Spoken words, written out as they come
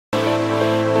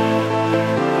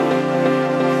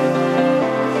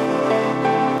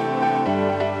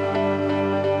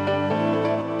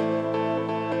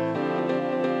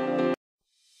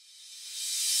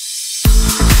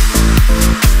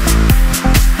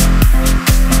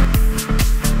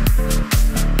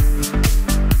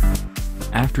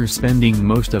After spending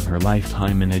most of her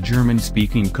lifetime in a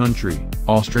German-speaking country,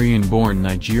 Austrian-born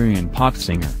Nigerian pop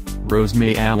singer,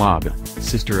 May Alaba,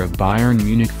 sister of Bayern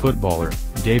Munich footballer,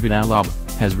 David Alaba,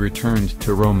 has returned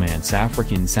to romance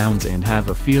African sounds and have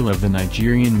a feel of the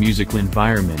Nigerian musical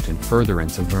environment and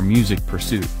furtherance of her music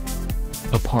pursuit.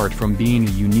 Apart from being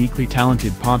a uniquely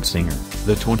talented pop singer,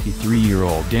 the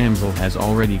 23-year-old damsel has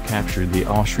already captured the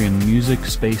Austrian music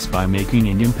space by making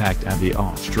an impact at the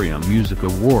Austria Music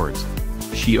Awards.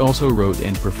 She also wrote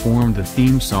and performed the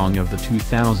theme song of the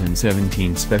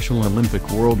 2017 Special Olympic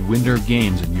World Winter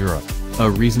Games in Europe, a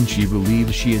reason she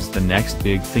believes she is the next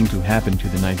big thing to happen to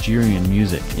the Nigerian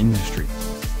music industry.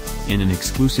 In an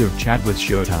exclusive chat with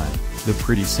Showtime, the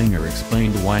pretty singer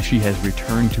explained why she has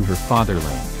returned to her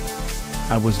fatherland.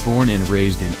 "I was born and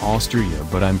raised in Austria,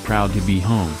 but I'm proud to be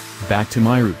home, back to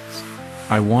my roots.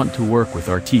 I want to work with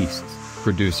artists,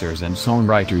 producers and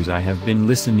songwriters I have been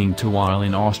listening to while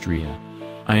in Austria.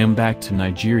 I am back to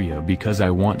Nigeria because I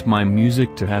want my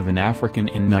music to have an African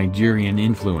and Nigerian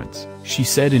influence," she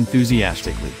said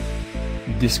enthusiastically.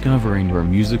 Discovering her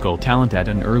musical talent at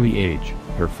an early age,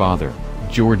 her father,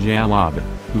 George Alaba,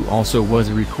 who also was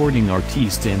a recording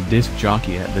artiste and disc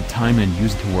jockey at the time and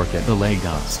used to work at the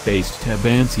Lagos-based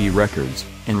Tabansi Records,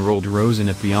 enrolled Rose in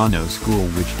a piano school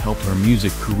which helped her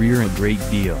music career a great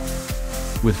deal.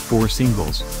 With 4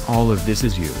 singles, All of This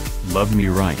Is You, Love Me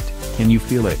Right, Can You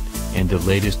Feel It, and the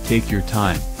latest Take Your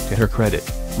Time, to her credit,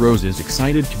 Rose is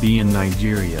excited to be in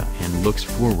Nigeria and looks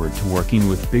forward to working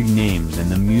with big names in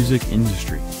the music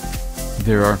industry.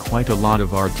 "There are quite a lot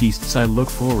of artists I look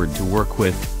forward to work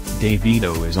with.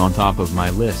 Davido is on top of my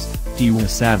list, Tiwa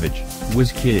Savage,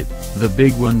 Wizkid, the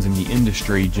big ones in the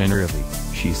industry generally,"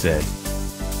 she said.